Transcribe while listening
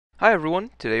Hi everyone,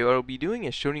 today what I'll be doing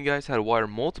is showing you guys how to wire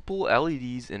multiple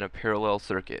LEDs in a parallel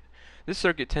circuit. This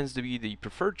circuit tends to be the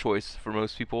preferred choice for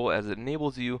most people as it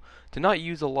enables you to not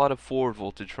use a lot of forward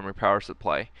voltage from your power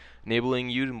supply, enabling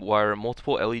you to wire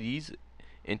multiple LEDs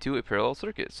into a parallel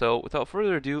circuit. So without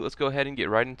further ado, let's go ahead and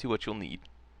get right into what you'll need.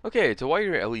 Okay, to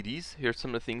wire your LEDs, here's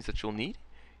some of the things that you'll need.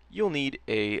 You'll need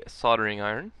a soldering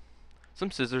iron, some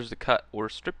scissors to cut or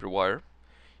strip your wire.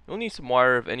 You'll need some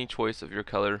wire of any choice of your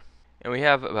color. And we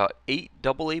have about 8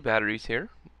 AA batteries here.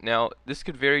 Now, this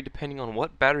could vary depending on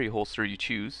what battery holster you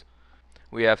choose.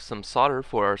 We have some solder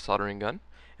for our soldering gun.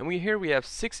 And here we have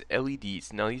 6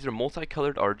 LEDs. Now, these are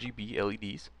multicolored RGB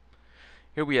LEDs.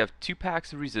 Here we have 2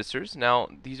 packs of resistors. Now,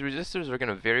 these resistors are going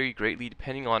to vary greatly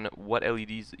depending on what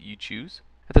LEDs you choose.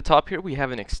 At the top here we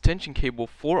have an extension cable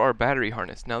for our battery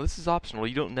harness. Now this is optional,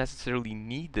 you don't necessarily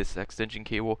need this extension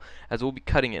cable as we'll be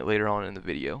cutting it later on in the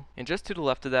video. And just to the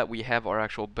left of that we have our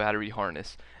actual battery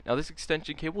harness. Now this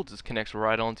extension cable just connects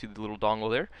right onto the little dongle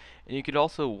there, and you could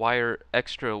also wire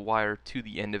extra wire to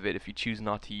the end of it if you choose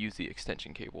not to use the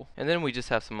extension cable. And then we just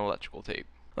have some electrical tape.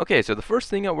 Okay, so the first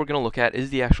thing that we're going to look at is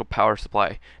the actual power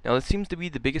supply. Now this seems to be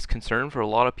the biggest concern for a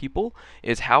lot of people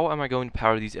is how am I going to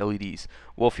power these LEDs?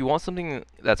 Well, if you want something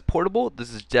that's portable,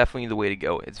 this is definitely the way to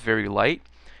go. It's very light.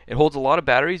 It holds a lot of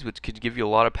batteries, which could give you a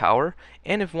lot of power,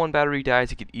 and if one battery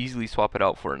dies, you could easily swap it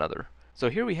out for another. So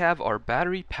here we have our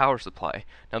battery power supply.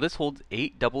 Now this holds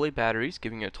 8 AA batteries,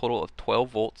 giving you a total of 12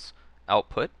 volts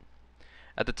output.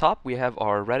 At the top we have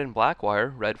our red and black wire,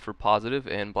 red for positive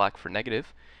and black for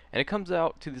negative, and it comes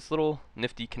out to this little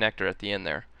nifty connector at the end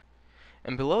there.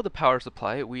 And below the power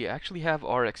supply we actually have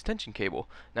our extension cable.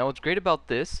 Now what's great about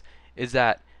this is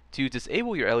that to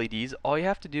disable your LEDs, all you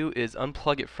have to do is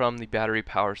unplug it from the battery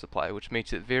power supply, which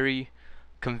makes it very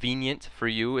convenient for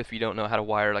you if you don't know how to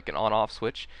wire like an on-off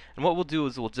switch. And what we'll do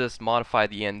is we'll just modify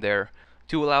the end there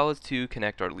to allow us to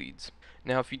connect our leads.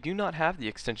 Now if you do not have the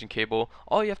extension cable,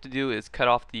 all you have to do is cut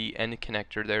off the end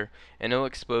connector there and it'll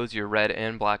expose your red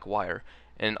and black wire.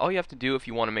 And all you have to do if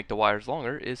you want to make the wires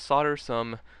longer is solder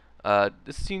some,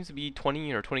 this seems to be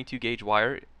 20 or 22 gauge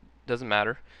wire, doesn't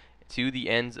matter, to the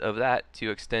ends of that to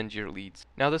extend your leads.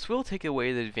 Now this will take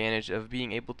away the advantage of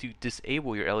being able to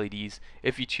disable your LEDs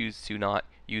if you choose to not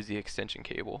use the extension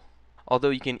cable. Although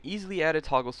you can easily add a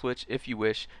toggle switch if you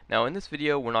wish. Now in this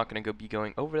video we're not going to be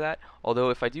going over that,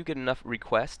 although if I do get enough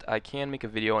requests I can make a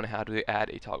video on how to add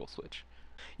a toggle switch.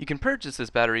 You can purchase this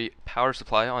battery power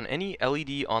supply on any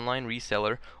LED online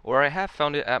reseller, or I have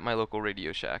found it at my local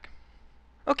Radio Shack.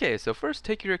 Okay, so first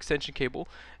take your extension cable,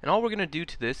 and all we're going to do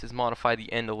to this is modify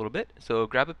the end a little bit. So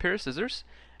grab a pair of scissors,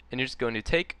 and you're just going to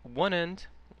take one end,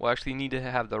 well actually you need to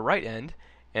have the right end,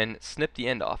 and snip the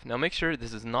end off. Now make sure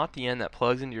this is not the end that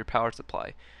plugs into your power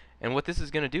supply. And what this is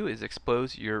going to do is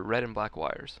expose your red and black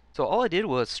wires. So all I did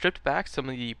was stripped back some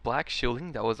of the black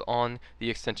shielding that was on the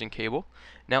extension cable.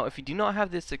 Now if you do not have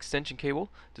this extension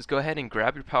cable, just go ahead and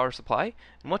grab your power supply,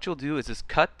 and what you'll do is just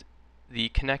cut the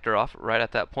connector off right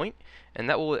at that point, and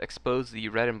that will expose the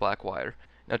red and black wire.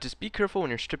 Now just be careful when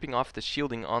you're stripping off the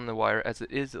shielding on the wire as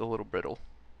it is a little brittle.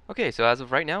 Okay, so as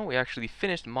of right now we actually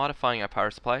finished modifying our power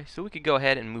supply, so we could go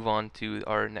ahead and move on to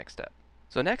our next step.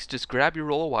 So next, just grab your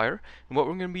roll of wire, and what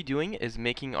we're going to be doing is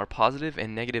making our positive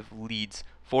and negative leads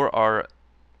for our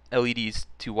LEDs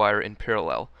to wire in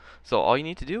parallel. So all you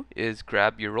need to do is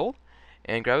grab your roll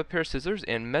and grab a pair of scissors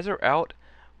and measure out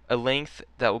a length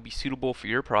that will be suitable for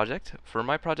your project. For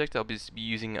my project I'll just be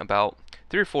using about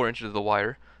 3 or 4 inches of the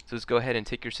wire. So just go ahead and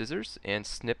take your scissors and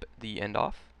snip the end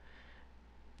off.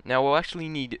 Now we'll actually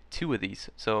need 2 of these,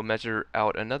 so measure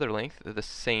out another length, the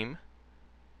same,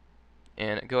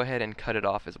 and go ahead and cut it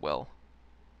off as well.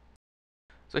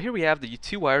 So here we have the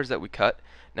 2 wires that we cut.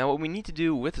 Now what we need to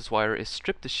do with this wire is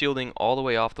strip the shielding all the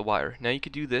way off the wire. Now you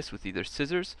could do this with either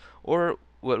scissors, or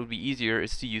what would be easier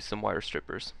is to use some wire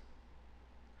strippers.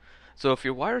 So if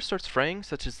your wire starts fraying,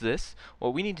 such as this,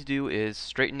 what we need to do is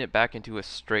straighten it back into a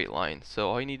straight line. So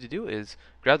all you need to do is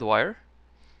grab the wire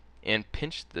and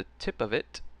pinch the tip of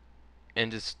it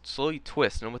and just slowly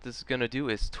twist. And what this is going to do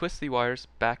is twist the wires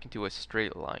back into a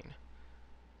straight line.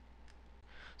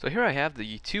 So here I have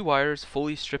the 2 wires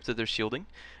fully stripped of their shielding.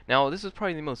 Now this is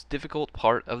probably the most difficult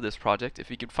part of this project. If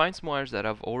you could find some wires that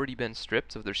have already been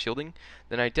stripped of their shielding,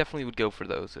 then I definitely would go for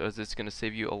those, as it's going to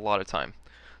save you a lot of time.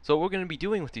 So what we're going to be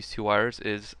doing with these 2 wires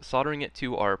is soldering it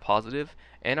to our positive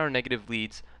and our negative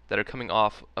leads that are coming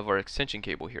off of our extension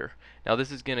cable here. Now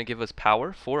this is going to give us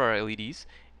power for our LEDs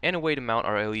and a way to mount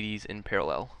our LEDs in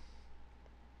parallel.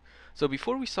 So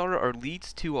before we solder our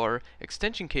leads to our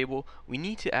extension cable, we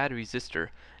need to add a resistor.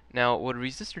 Now, what a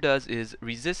resistor does is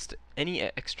resist any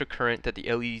extra current that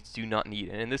the LEDs do not need,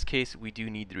 and in this case, we do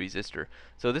need the resistor.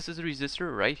 So this is a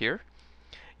resistor right here.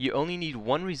 You only need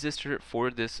one resistor for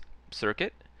this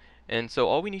circuit, and so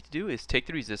all we need to do is take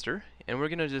the resistor, and we're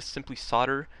going to just simply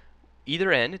solder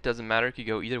either end, it doesn't matter, it could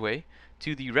go either way,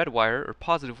 to the red wire or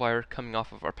positive wire coming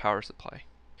off of our power supply.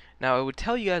 Now I would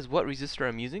tell you guys what resistor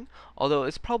I'm using, although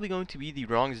it's probably going to be the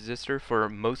wrong resistor for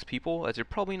most people, as you're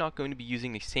probably not going to be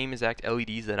using the same exact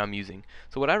LEDs that I'm using.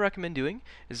 So what I recommend doing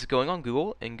is going on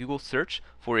Google and Google search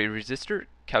for a resistor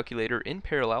calculator in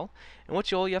parallel, and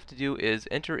all you have to do is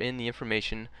enter in the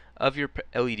information of your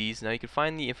LEDs. Now you can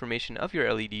find the information of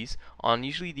your LEDs on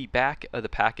usually the back of the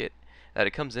packet that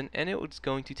it comes in, and it's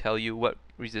going to tell you what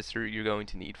resistor you're going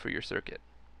to need for your circuit.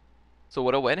 So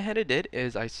what I went ahead and did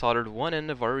is I soldered one end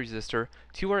of our resistor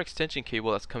to our extension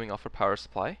cable that's coming off our power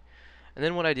supply. And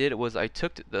then what I did was I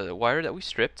took the wire that we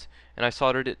stripped and I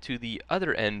soldered it to the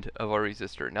other end of our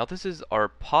resistor. Now this is our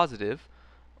positive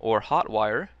or hot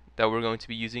wire that we're going to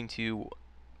be using to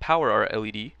power our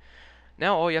LED.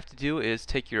 Now all you have to do is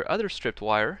take your other stripped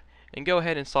wire and go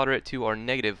ahead and solder it to our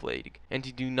negative leg. And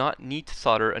you do not need to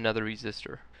solder another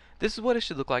resistor. This is what it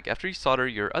should look like after you solder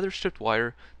your other stripped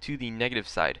wire to the negative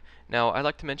side. Now I'd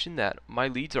like to mention that my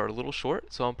leads are a little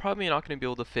short, so I'm probably not going to be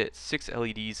able to fit 6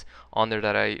 LEDs on there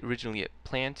that I originally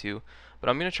planned to, but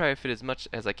I'm going to try to fit as much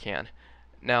as I can.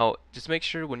 Now just make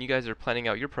sure when you guys are planning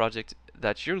out your project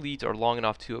that your leads are long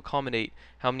enough to accommodate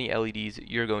how many LEDs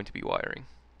you're going to be wiring.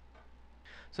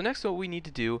 So next what we need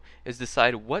to do is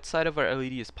decide what side of our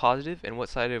LED is positive and what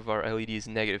side of our LED is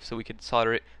negative so we can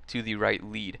solder it to the right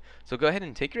lead. So go ahead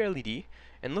and take your LED,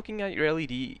 and looking at your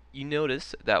LED you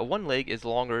notice that one leg is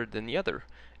longer than the other.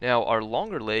 Now our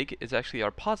longer leg is actually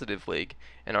our positive leg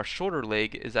and our shorter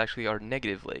leg is actually our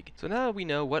negative leg. So now that we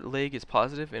know what leg is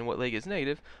positive and what leg is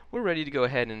negative, we're ready to go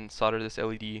ahead and solder this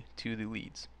LED to the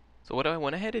leads. So what I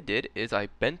went ahead and did is I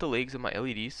bent the legs of my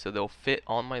LEDs so they'll fit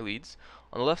on my leads.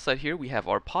 On the left side here we have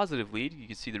our positive lead, you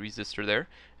can see the resistor there,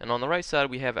 and on the right side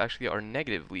we have actually our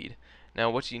negative lead. Now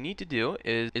what you need to do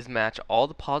is match all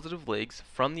the positive legs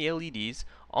from the LEDs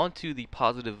onto the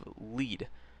positive lead.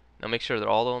 Now make sure they're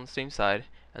all on the same side,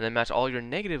 and then match all your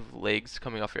negative legs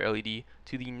coming off your LED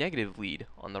to the negative lead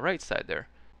on the right side there.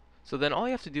 So then all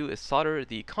you have to do is solder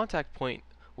the contact point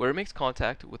where it makes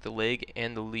contact with the leg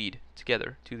and the lead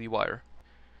together to the wire.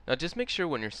 Now just make sure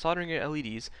when you're soldering your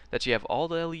LEDs that you have all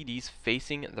the LEDs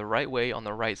facing the right way on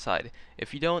the right side.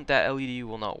 If you don't, that LED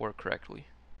will not work correctly.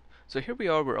 So here we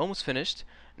are, we're almost finished.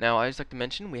 Now I just like to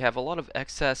mention we have a lot of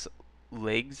excess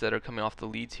legs that are coming off the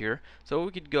leads here. So what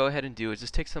we could go ahead and do is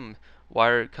just take some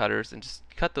wire cutters and just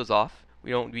cut those off.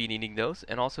 We don't be needing those,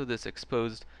 and also this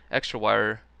exposed extra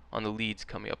wire on the leads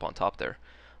coming up on top there.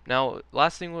 Now,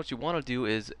 last thing what you want to do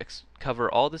is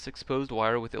cover all this exposed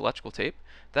wire with electrical tape.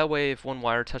 That way, if one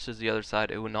wire touches the other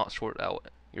side, it will not short out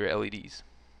your LEDs.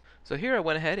 So here I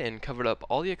went ahead and covered up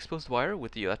all the exposed wire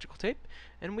with the electrical tape,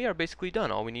 and we are basically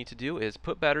done. All we need to do is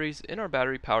put batteries in our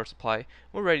battery power supply.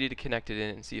 We're ready to connect it in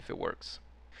and see if it works.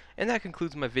 And that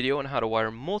concludes my video on how to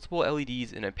wire multiple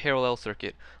LEDs in a parallel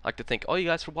circuit. I'd like to thank all you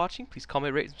guys for watching. Please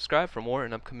comment, rate, and subscribe for more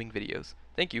in upcoming videos.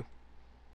 Thank you.